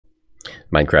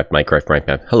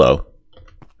Minecraft. Hello.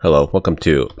 Welcome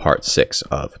to part 6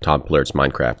 of Tom Plurt's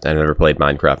Minecraft. I've never played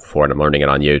Minecraft before and I'm learning it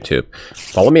on YouTube.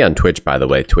 Follow me on Twitch, by the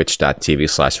way,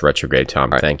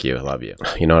 twitch.tv/retrogradetom. Thank you, I love you.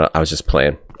 You know what, I was just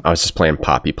playing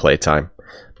Poppy Playtime.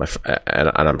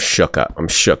 And I'm shook up. I'm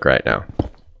shook right now.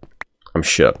 I'm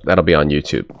shook. That'll be on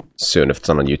YouTube soon if it's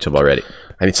not on YouTube already.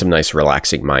 I need some nice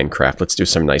relaxing Minecraft. Let's do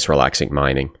some nice relaxing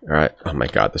mining. Alright. Oh my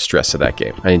god, the stress of that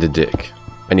game. I need to dig.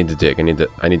 I need to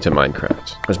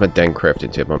Minecraft. Where's my dang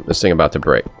crafting table? This thing about to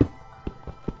break.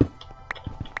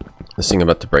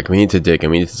 We need to dig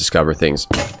and we need to discover things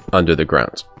under the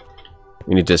ground.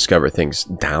 We need to discover things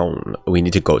down. We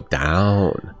need to go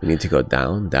down. We need to go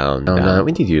down.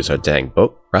 We need to use our dang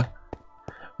boat, bruh.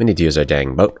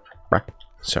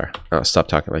 Sorry. Oh, stop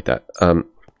talking like that.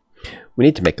 We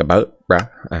need to make a boat, bruh.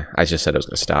 I just said I was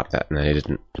going to stop that, and I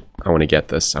didn't. I want to get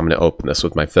this. I'm going to open this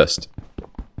with my fist.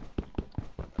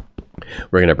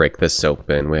 We're going to break this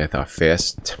open with our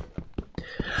fist.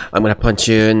 I'm going to punch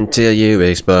you until you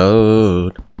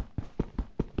explode.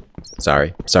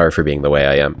 Sorry. Sorry for being the way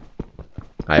I am.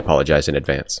 I apologize in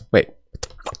advance. Wait.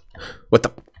 What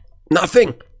the?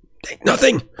 Nothing!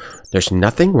 Nothing! There's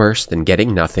nothing worse than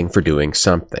getting nothing for doing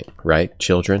something, right,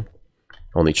 children?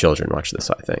 Only children watch this,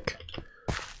 I think.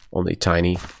 Only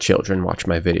tiny children watch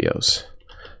my videos.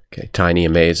 Okay, tiny,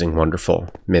 amazing, wonderful,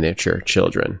 miniature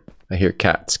children. I hear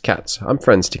cats. Cats. I'm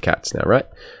friends to cats now, right?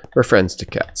 We're friends to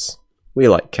cats. We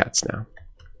like cats now.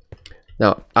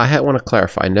 Now, I want to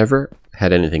clarify. I never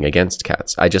had anything against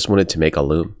cats. I just wanted to make a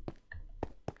loom.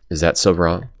 Is that so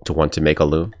wrong to want to make a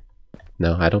loom?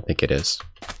 No, I don't think it is.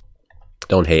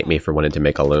 Don't hate me for wanting to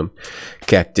make a loom.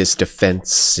 Cactus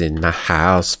defense in my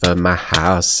house for my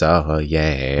house. Oh,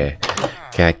 yeah.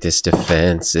 Cactus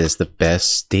defense is the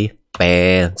best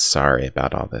defense. Sorry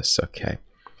about all this. Okay.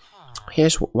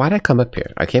 Why'd I come up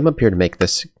here? I came up here to make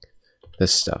this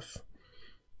stuff.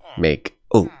 Make,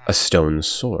 a stone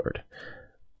sword.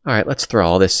 Alright, let's throw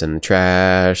all this in the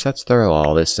trash. Let's throw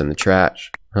all this in the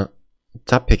trash. Huh?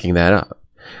 Stop picking that up.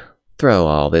 Throw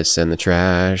all this in the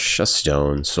trash. A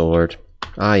stone sword.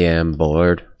 I am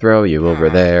bored. Throw you over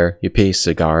there, you piece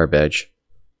of garbage.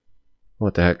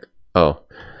 What the heck? Oh.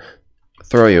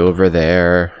 Throw you over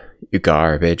there, you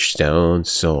garbage stone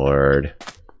sword.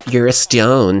 You're a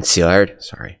stone sword.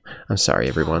 Sorry. I'm sorry,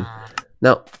 everyone.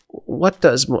 Now, what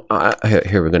does...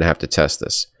 here, we're going to have to test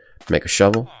this. Make a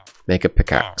shovel. Make a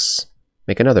pickaxe.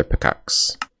 Make another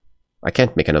pickaxe. I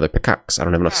can't make another pickaxe. I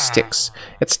don't have enough sticks.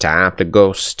 It's time to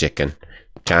go sticking.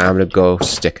 Time to go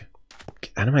stick.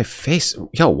 Get out of my face.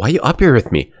 Yo, why are you up here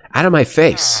with me? Out of my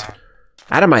face.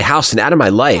 Out of my house and out of my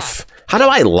life. How do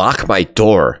I lock my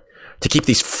door to keep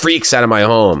these freaks out of my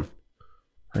home?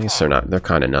 I guess they're not. They're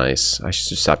kind of nice. I should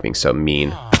just stop being so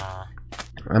mean.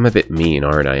 I'm a bit mean,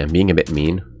 aren't I? I'm being a bit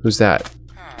mean. Who's that?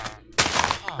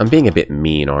 I'm being a bit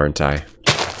mean, aren't I?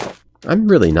 I'm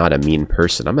really not a mean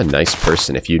person. I'm a nice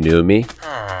person. If you knew me,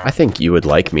 I think you would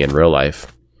like me in real life.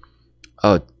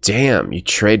 Oh, damn. You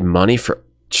trade money for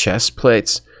chest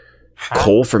plates?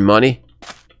 Coal for money?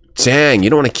 Dang, you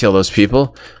don't want to kill those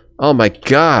people. Oh my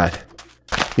god.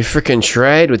 You freaking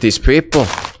trade with these people.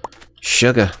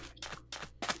 Sugar.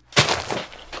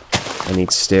 I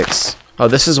need sticks. Oh,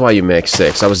 this is why you make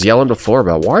sticks. I was yelling before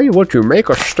about why would you make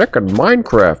a stick in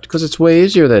Minecraft? Because it's way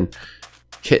easier than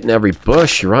hitting every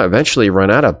bush. You eventually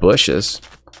run out of bushes.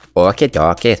 Okie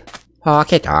dokie.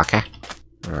 Okie dokie.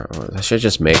 Alright, well, I should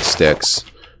just make sticks.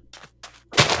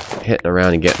 Hitting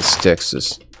around and getting sticks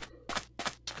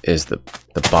is the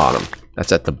bottom.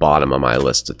 That's at the bottom of my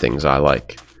list of things I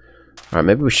like. Alright,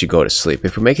 maybe we should go to sleep.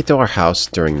 If we make it to our house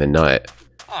during the night,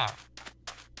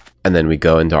 and then we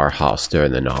go into our house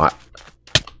during the night,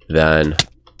 then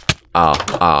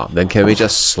then can we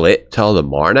just sleep till the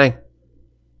morning?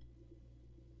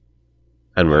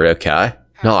 And we're okay?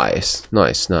 Nice.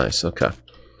 Okay.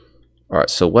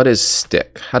 Alright, so what is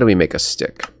stick? How do we make a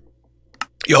stick?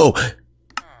 Yo!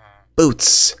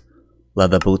 Boots!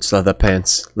 Leather boots, leather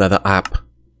pants, leather app,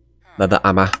 leather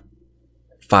armor.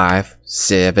 5,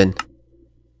 7,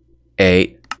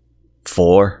 8,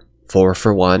 4. 4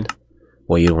 for 1.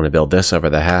 Well, you don't want to build this over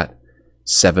the hat.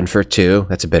 7 for 2.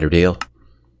 That's a better deal.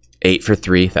 8 for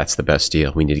 3. That's the best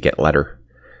deal. We need to get leather.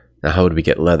 Now, how would we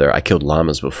get leather? I killed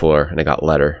llamas before, and I got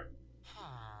leather.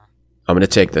 I'm going to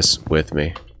take this with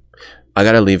me. I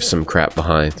got to leave some crap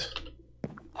behind.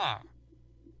 I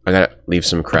got to leave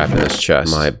some crap in this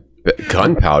chest. My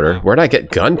gunpowder? Where'd I get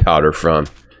gunpowder from?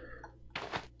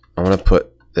 I want to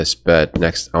put this bed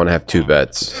next. I want to have 2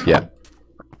 beds. Yeah.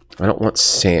 I don't want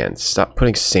sand. Stop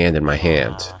putting sand in my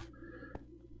hand.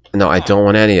 No, I don't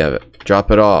want any of it.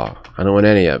 Drop it all. I don't want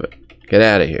any of it. Get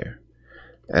out of here.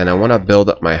 And I want to build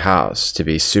up my house to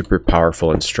be super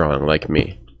powerful and strong like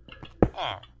me.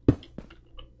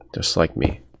 Just like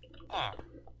me.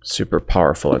 Super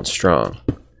powerful and strong.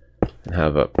 And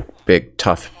have a big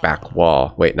tough back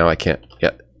wall. Wait, no I can't.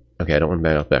 Yeah. Okay, I don't want to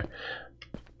bang up there.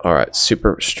 Alright,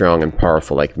 super strong and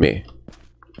powerful like me.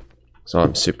 So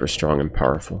I'm super strong and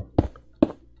powerful.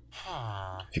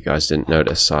 If you guys didn't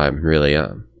notice, I really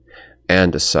am.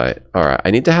 Andesite. Alright,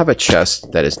 I need to have a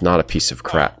chest that is not a piece of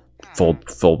crap.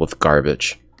 Full with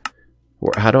garbage.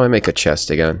 How do I make a chest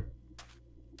again?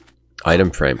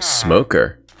 Item frame.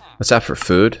 Smoker. What's that for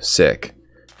food? Sick.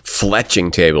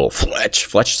 Fletching table. Fletch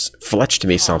to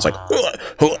me sounds like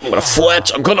I'm gonna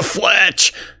fletch. I'm gonna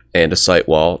fletch. Andesite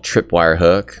wall. Tripwire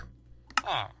hook.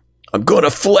 I'm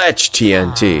gonna fletch.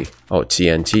 TNT. Oh,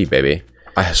 TNT, baby.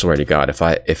 I swear to God,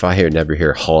 if I never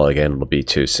hear Hull again, it'll be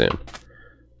too soon.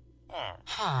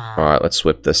 Alright, let's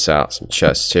whip this out. Some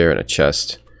chests here and a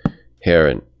chest here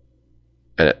and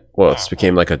it, well, it's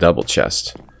became like a double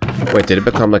chest. Wait, did it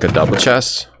become like a double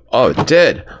chest? Oh, it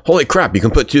did. Holy crap, you can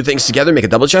put two things together and make a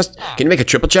double chest? Can you make a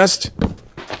triple chest?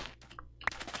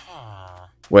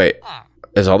 Wait,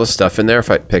 is all the stuff in there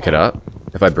if I pick it up?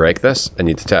 If I break this, I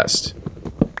need to test.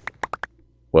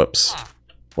 Whoops.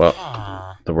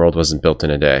 Well, the world wasn't built in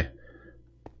a day.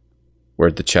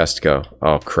 Where'd the chest go?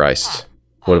 Oh, Christ.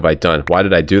 What have I done? Why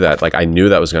did I do that? Like, I knew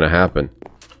that was going to happen.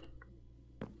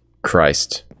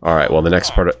 Christ. Alright, well, the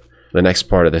next part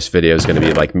of this video is going to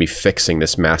be like me fixing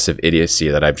this massive idiocy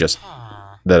that I've just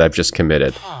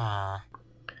committed.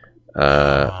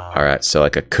 Alright, so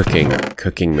like a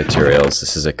cooking materials.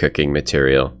 This is a cooking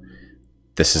material.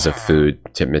 This is a food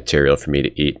material for me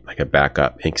to eat, like a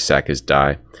backup. Ink sac is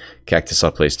dye. Cactus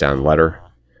I'll place down. Letter.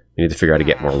 We need to figure out how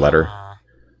to get more letter.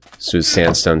 So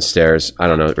sandstone stairs. I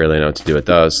don't really know what to do with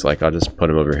those. Like, I'll just put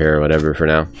them over here or whatever for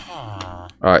now.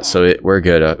 Alright, so we're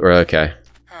good. We're okay.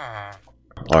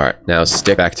 Alright, now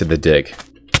stick back to the dig.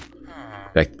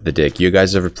 Back to the dig. You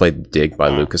guys ever played The Dig by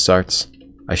LucasArts?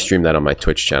 I streamed that on my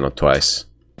Twitch channel twice.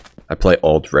 I play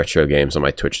old retro games on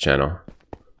my Twitch channel.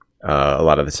 A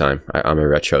lot of the time. I'm a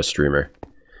retro streamer.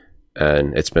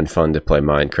 And it's been fun to play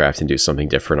Minecraft and do something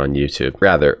different on YouTube.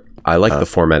 Rather, I like the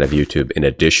format of YouTube in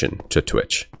addition to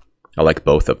Twitch. I like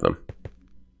both of them.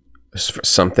 There's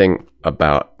something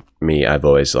about me I've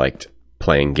always liked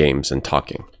playing games and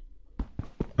talking.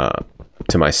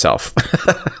 To myself.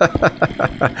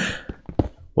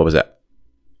 What was that?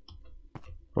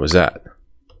 What was that?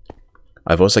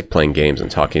 I've always liked playing games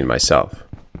and talking to myself.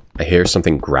 I hear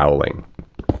something growling.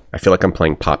 I feel like I'm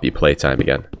playing Poppy Playtime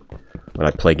again. When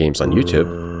I play games on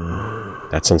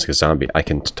YouTube, that sounds like a zombie. I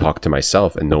can talk to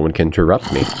myself and no one can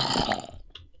interrupt me.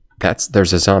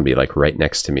 There's a zombie like right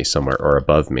next to me somewhere or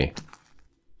above me.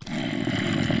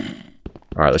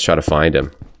 Alright, let's try to find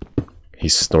him.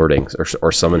 He's snorting,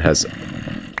 or someone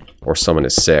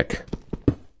is sick.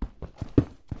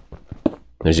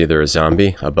 There's either a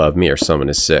zombie above me or someone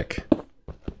is sick.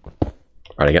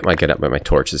 Alright, I get up my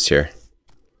torches here.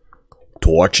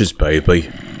 Torches, baby.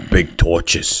 Big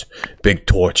torches. Big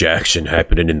torch action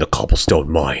happening in the cobblestone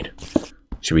mine.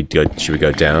 Should we go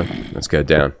down? Let's go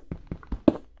down.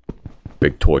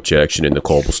 Big torch action in the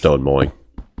cobblestone mine.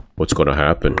 What's gonna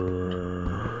happen?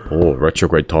 Oh,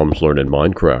 Retrograde Tom's learning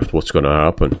Minecraft. What's gonna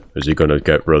happen? Is he gonna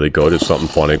get really good? Is something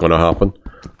funny gonna happen?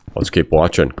 Let's keep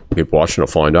watching. Keep watching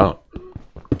to find out.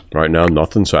 Right now,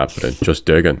 nothing's happening. Just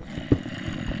digging.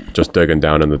 Just digging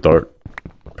down in the dirt.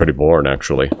 Pretty boring,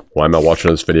 actually. Why am I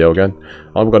watching this video again?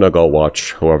 I'm gonna go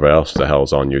watch whoever else the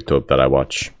hell's on YouTube that I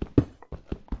watch.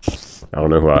 I don't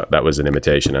know who that was an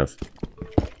imitation of.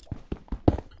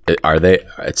 Are they?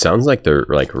 It sounds like they're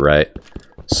like right.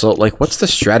 So like, what's the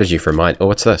strategy for mine? Oh,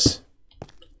 what's this?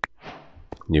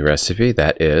 New recipe.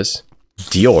 That is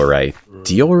diorite.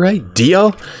 Diorite?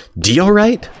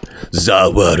 Diorite?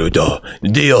 Zawarudo.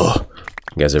 Dio.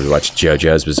 You guys ever watch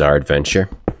JoJo's Bizarre Adventure?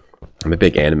 I'm a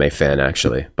big anime fan,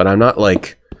 actually, but I'm not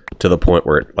like to the point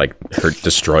where it like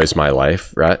destroys my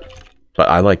life, right? But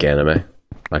I like anime.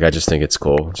 Like, I just think it's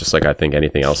cool, just like I think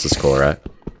anything else is cool, right?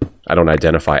 I don't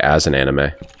identify as an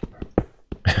anime.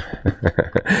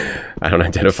 I don't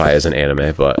identify as an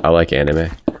anime, but I like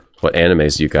anime. What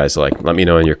animes do you guys like? Let me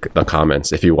know in the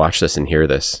comments. If you watch this and hear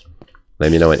this,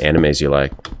 let me know what animes you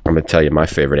like. I'm gonna tell you my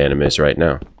favorite animes right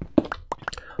now.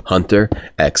 Hunter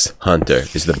x Hunter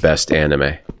is the best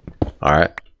anime.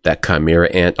 Alright, that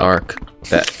Chimera Ant arc.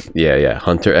 Yeah,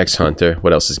 Hunter x Hunter.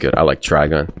 What else is good? I like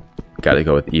Trigun. Gotta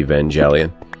go with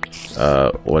Evangelion.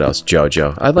 What else?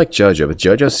 JoJo. I like JoJo, but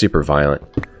JoJo's super violent.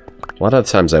 A lot of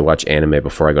the times I watch anime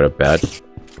before I go to bed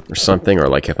or something, or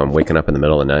like if I'm waking up in the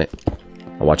middle of the night,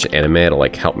 I watch an anime, it'll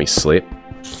like help me sleep.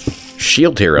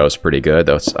 Shield Hero is pretty good,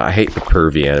 though. I hate the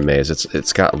pervy animes.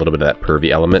 It's got a little bit of that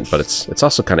pervy element, but it's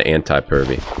also kind of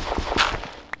anti-pervy.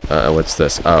 What's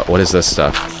this? What is this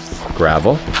stuff?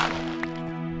 Gravel?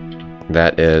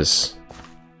 That is...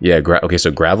 Yeah, okay,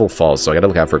 so gravel falls, so I gotta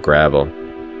look out for gravel.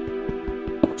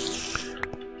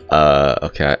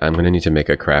 Okay, I'm gonna need to make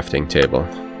a crafting table.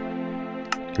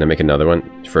 Can I make another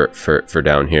one for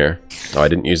down here? Oh, I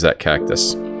didn't use that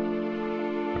cactus.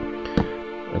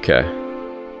 Okay.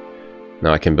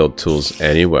 Now I can build tools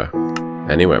anywhere.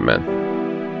 Anywhere, man.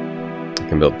 I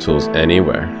can build tools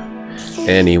anywhere.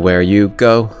 Anywhere you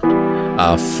go,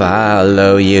 I'll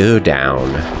follow you down.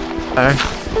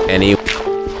 Any...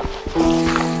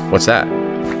 What's that?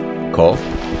 Coal?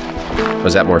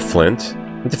 Was that more flint?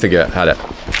 I have to figure out how to...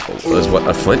 What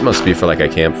a flint must be for like a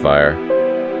campfire.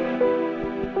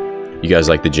 You guys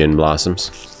like the gin blossoms?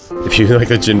 If you like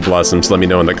the gin blossoms, let me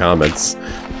know in the comments.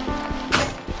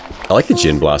 I like the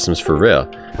gin blossoms for real.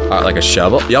 Like a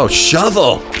shovel? Yo,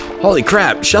 shovel! Holy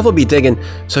crap, shovel be digging.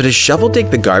 So does shovel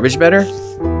dig the garbage better?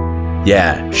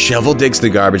 Yeah, shovel digs the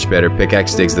garbage better.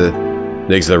 Pickaxe digs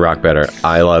the rock better.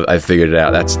 I figured it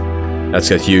out.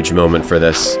 That's a huge moment for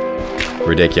this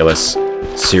ridiculous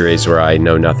series where I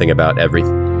know nothing about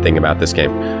everything about this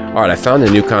game. Alright, I found a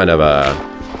new kind of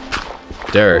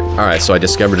dirt. Alright, so I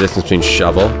discovered the difference between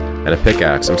shovel and a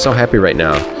pickaxe. I'm so happy right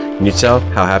now. Can you tell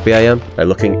how happy I am by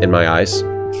looking in my eyes?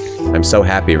 I'm so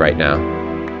happy right now.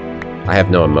 I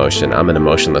have no emotion. I'm an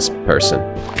emotionless person.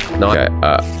 No. Okay,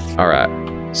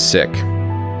 alright. Sick.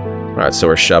 Alright, so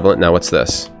we're shoveling. Now what's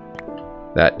this?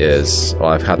 That is... Well,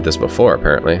 I've had this before,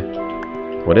 apparently.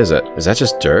 What is it? Is that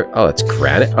just dirt? Oh, it's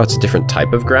granite? Oh, it's a different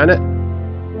type of granite?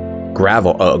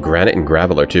 Gravel. Oh, granite and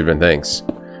gravel are two different things.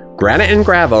 Granite and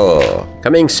gravel!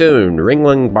 Coming soon.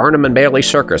 Ringling Barnum and Bailey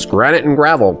Circus. Granite and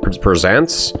Gravel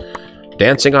presents...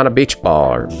 Dancing on a beach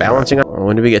ball, or balancing on...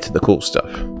 When do we get to the cool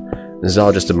stuff? This is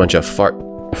all just a bunch of fart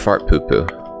poo-poo.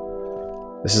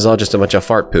 This is all just a bunch of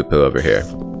fart poo-poo over here.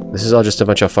 This is all just a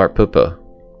bunch of fart poo-poo.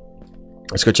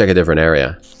 Let's go check a different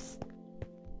area.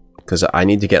 Because I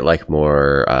need to get, like,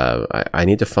 more... I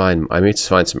need to find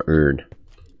some urn.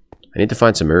 I need to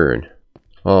find some urn.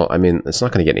 Well, I mean, it's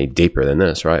not going to get any deeper than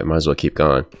this, right? Might as well keep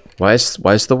going. Why is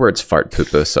the words fart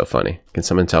poo-poo so funny? Can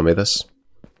someone tell me this?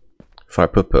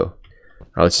 Fart poo-poo.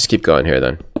 Alright, let's just keep going here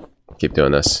then. Keep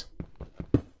doing this.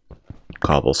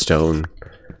 Cobblestone.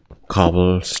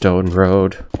 Cobblestone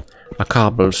road. A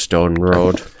cobblestone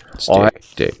road.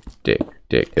 Dig.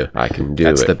 I can do it.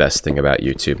 That's the best thing about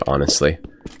YouTube, honestly.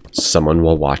 Someone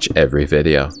will watch every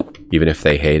video, even if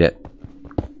they hate it.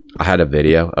 I had a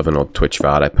video of an old Twitch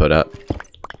VOD I put up.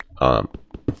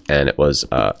 And it was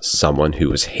someone who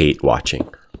was hate watching.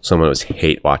 Someone was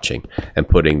hate watching and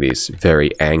putting these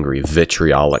very angry,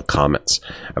 vitriolic comments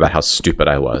about how stupid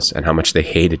I was and how much they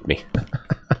hated me.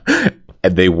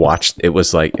 And they watched. It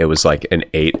was like an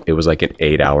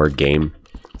 8-hour game.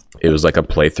 It was like a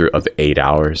playthrough of 8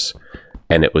 hours,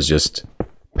 and it was just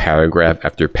paragraph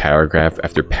after paragraph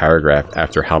after paragraph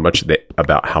after how much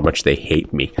they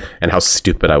hate me and how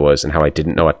stupid I was and how I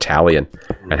didn't know Italian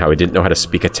and how I didn't know how to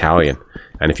speak Italian.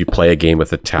 And if you play a game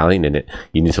with Italian in it,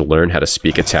 you need to learn how to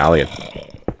speak Italian.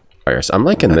 I'm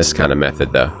liking this kind of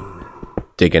method though.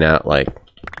 Digging out like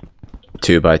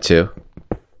 2 by 2.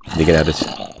 Digging out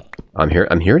I'm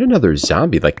hearing another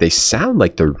zombie. Like they sound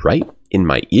like they're right in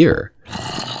my ear.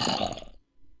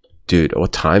 Dude,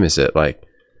 what time is it? Like,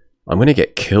 I'm gonna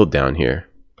get killed down here.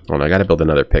 Oh, I gotta build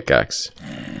another pickaxe.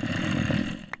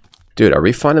 Dude, are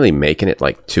we finally making it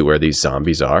like to where these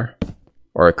zombies are?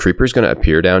 Or are creepers gonna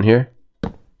appear down here?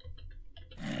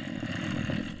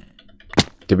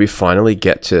 Did we finally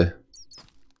get to...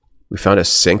 We found a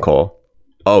sinkhole.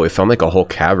 Oh, we found like a whole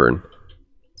cavern.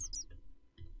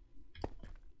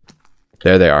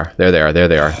 There they are. There they are. There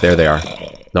they are. There they are.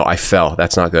 No, I fell.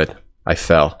 That's not good. I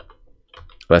fell.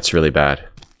 That's really bad.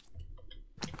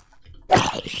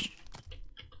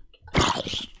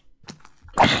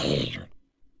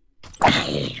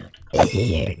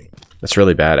 That's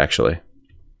really bad, actually.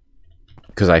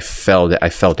 Because I fell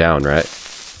down, right?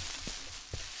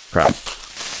 Crap.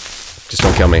 Just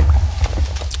don't kill me.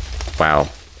 Wow.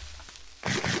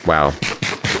 Wow.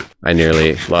 I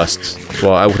nearly lost.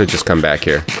 Well, I would have just come back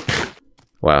here.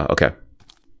 Wow, okay.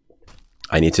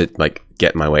 I need to, like,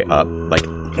 get my way up. Like,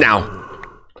 now!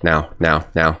 Now.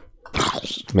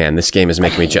 Man, this game is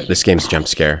making me this game's jump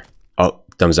scare. Oh,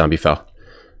 dumb zombie fell.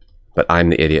 But I'm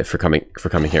the idiot for coming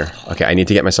here. Okay, I need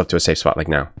to get myself to a safe spot, like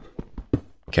now.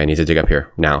 Okay, I need to dig up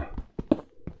here, now.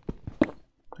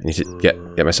 I need to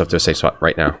get myself to a safe spot,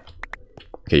 right now.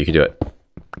 Okay, you can do it.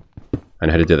 I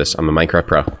know how to do this. I'm a Minecraft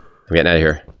pro. I'm getting out of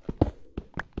here.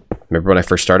 Remember when I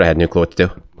first started, I had no clue what to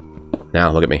do?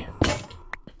 Now, look at me.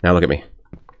 Now, look at me.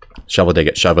 Shovel dig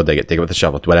it, dig it with the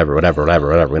shovel. Whatever. We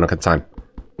don't got time.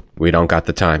 We don't got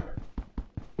the time.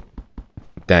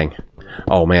 Dang.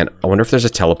 Oh, man. I wonder if there's a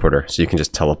teleporter, so you can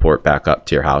just teleport back up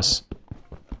to your house.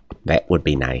 That would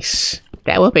be nice.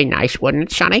 That would be nice, wouldn't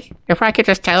it, Sonny? If I could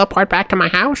just teleport back to my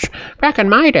house. Back in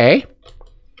my day,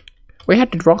 we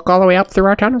had to walk all the way up through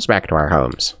our tunnels back to our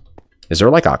homes. Is there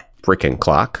like a freaking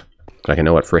clock? So I can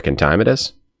know what freaking time it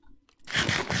is?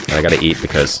 And I gotta eat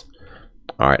because...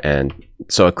 Alright, and...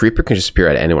 So a creeper can just appear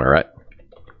at anywhere, right?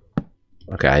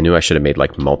 Okay, I knew I should have made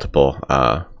like multiple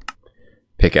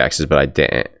pickaxes, but I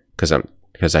didn't.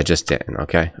 Because I just didn't,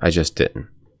 okay? I just didn't.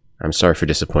 I'm sorry for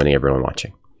disappointing everyone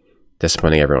watching.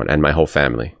 Disappointing everyone, and my whole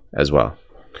family as well.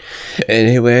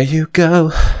 Anywhere you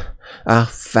go, I'll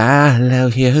follow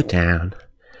you down.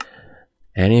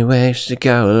 Anywhere to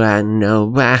go, I know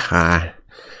why.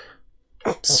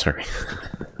 Sorry.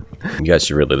 You guys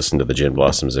should really listen to the Gin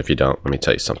Blossoms. If you don't, let me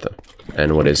tell you something.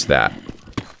 And what is that?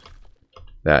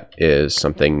 That is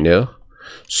something new.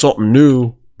 Something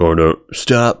new. Burn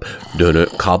stop. Done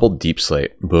it. Cobbled deep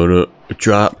slate. Burn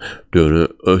drop. Done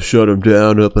it. Shut them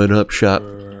down. Up and up shop.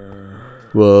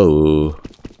 Whoa.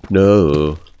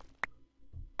 No.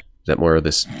 Is that more of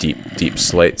this deep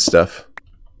slate stuff?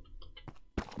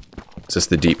 Is this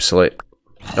the deep slate?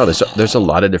 Oh, there's a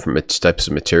lot of different types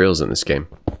of materials in this game.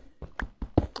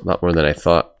 A lot more than I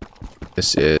thought.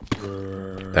 This is...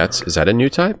 Is that a new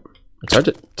type? It's hard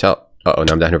to tell. Uh-oh,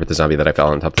 now I'm down here with the zombie that I fell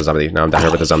on top of the zombie. Now I'm down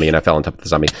here with the zombie and I fell on top of the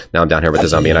zombie. Now I'm down here with the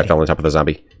zombie and I fell on top of the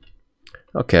zombie.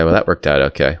 Okay, well that worked out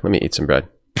okay. Let me eat some bread.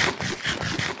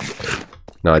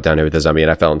 Now I'm down here with the zombie and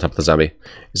I fell on top of the zombie.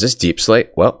 Is this deep slate?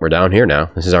 Well, we're down here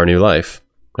now. This is our new life.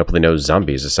 Hopefully no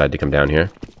zombies decide to come down here.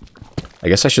 I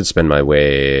guess I should spend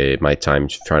my time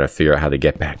trying to figure out how to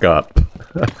get back up.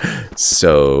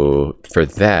 So, for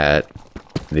that,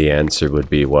 the answer would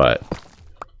be what?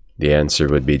 The answer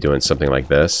would be doing something like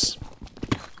this.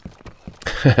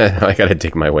 I gotta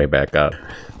dig my way back up.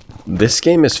 This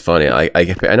game is funny.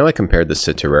 I know I compared this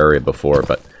to Terraria before,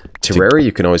 but Terraria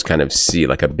you can always kind of see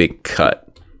like a big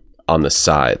cut on the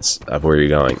sides of where you're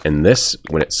going. And this,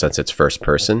 since it's first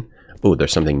person, ooh,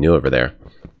 there's something new over there.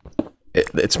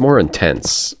 It's more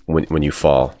intense when you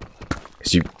fall,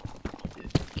 because you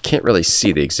can't really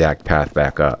see the exact path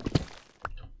back up.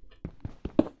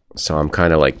 So I'm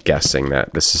kind of like guessing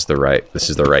that this is the right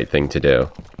thing to do.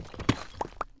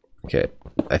 Okay,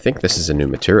 I think this is a new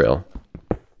material.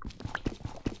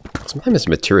 Sometimes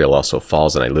material also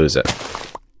falls and I lose it.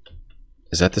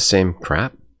 Is that the same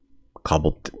crap?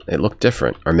 Cobbled. It looked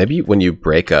different, or maybe when you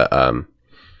break a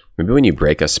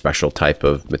special type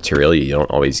of material, you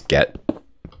don't always get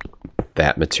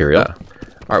that material.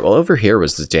 Alright, well over here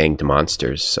was the danged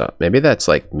monsters, so maybe that's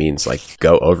like means like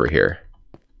go over here.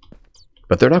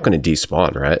 But they're not going to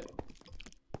despawn, right?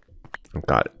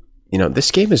 God, you know,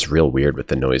 this game is real weird with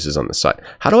the noises on the side.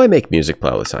 How do I make music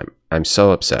play all the time? I'm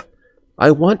so upset.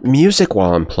 I want music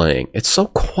while I'm playing. It's so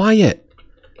quiet.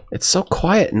 It's so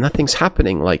quiet and nothing's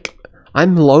happening. Like,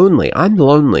 I'm lonely. I'm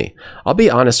lonely. I'll be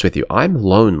honest with you. I'm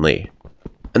lonely.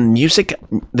 And music,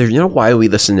 you know why we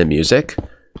listen to music?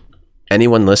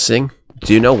 Anyone listening?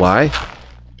 Do you know why?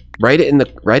 Write it in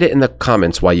the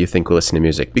comments why you think we listen to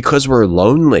music. Because we're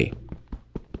lonely.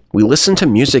 We listen to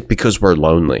music because we're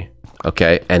lonely.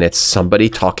 Okay? And it's somebody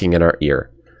talking in our ear.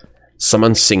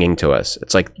 Someone singing to us.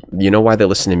 It's like, you know why they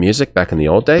listened to music back in the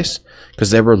old days?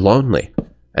 Because they were lonely.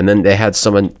 And then they had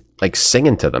someone like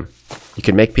singing to them. You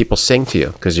can make people sing to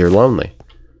you because you're lonely.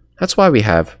 That's why we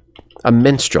have a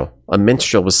minstrel. A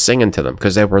minstrel was singing to them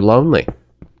because they were lonely.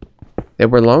 They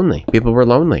were lonely. People were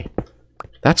lonely.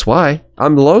 That's why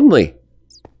I'm lonely.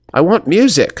 I want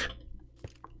music.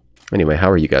 Anyway, how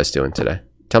are you guys doing today?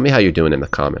 Tell me how you're doing in the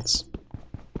comments.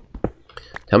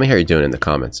 Tell me how you're doing in the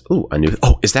comments. Ooh, a new...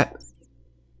 Oh, is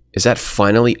that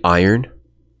finally iron?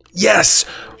 Yes!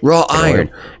 Raw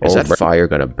iron! Is that fire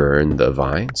gonna burn the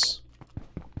vines?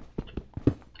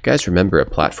 You guys remember a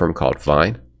platform called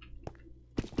Vine?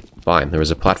 Vine. There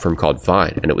was a platform called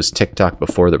Vine, and it was TikTok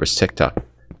before there was TikTok.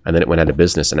 And then it went out of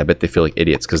business, and I bet they feel like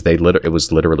idiots, because it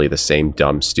was literally the same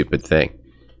dumb, stupid thing.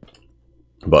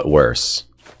 But worse.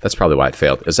 That's probably why it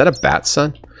failed. Is that a bat,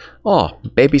 son? Oh,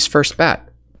 baby's first bat.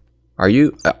 Are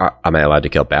you... am I allowed to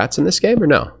kill bats in this game, or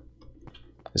no?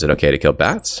 Is it okay to kill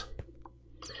bats?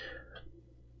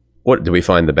 What, do we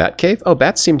find the bat cave? Oh,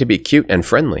 bats seem to be cute and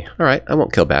friendly. Alright, I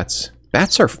won't kill bats.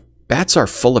 Bats are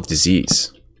full of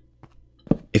disease.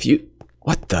 If you...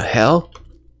 What the hell?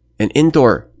 An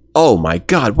indoor... Oh my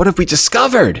god, what have we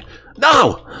discovered?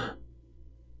 No!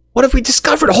 What if we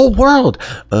discovered a whole world?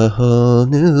 A whole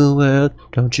new world.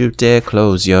 Don't you dare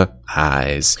close your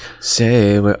eyes.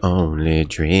 Say we're only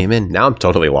dreaming. Now I'm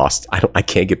totally lost. I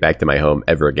can't get back to my home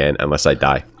ever again unless I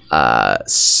die.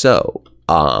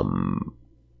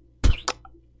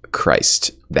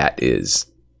 Christ, that is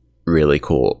really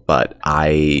cool. But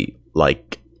I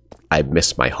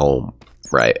miss my home,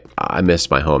 right? I miss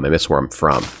my home. I miss where I'm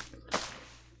from.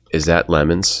 Is that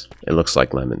lemons? It looks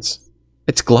like lemons.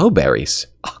 It's glowberries.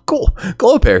 Oh, cool.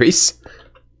 Glowberries.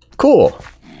 Cool.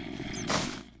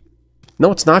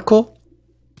 No, it's not cool.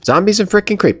 Zombies and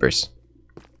frickin' creepers.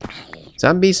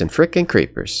 Zombies and frickin'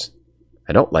 creepers.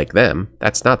 I don't like them.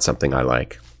 That's not something I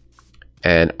like.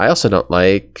 And I also don't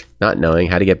like not knowing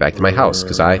how to get back to my house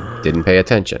because I didn't pay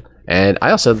attention. And I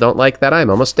also don't like that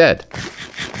I'm almost dead.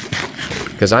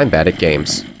 Because I'm bad at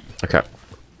games. Okay.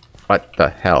 What the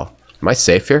hell? Am I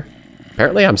safe here?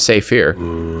 Apparently I'm safe here.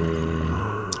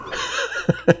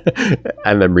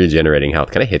 And I'm regenerating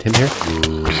health. Can I hit him here?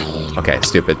 Okay,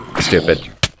 stupid. Stupid.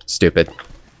 Stupid.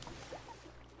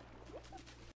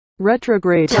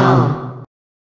 Retrograde Tom.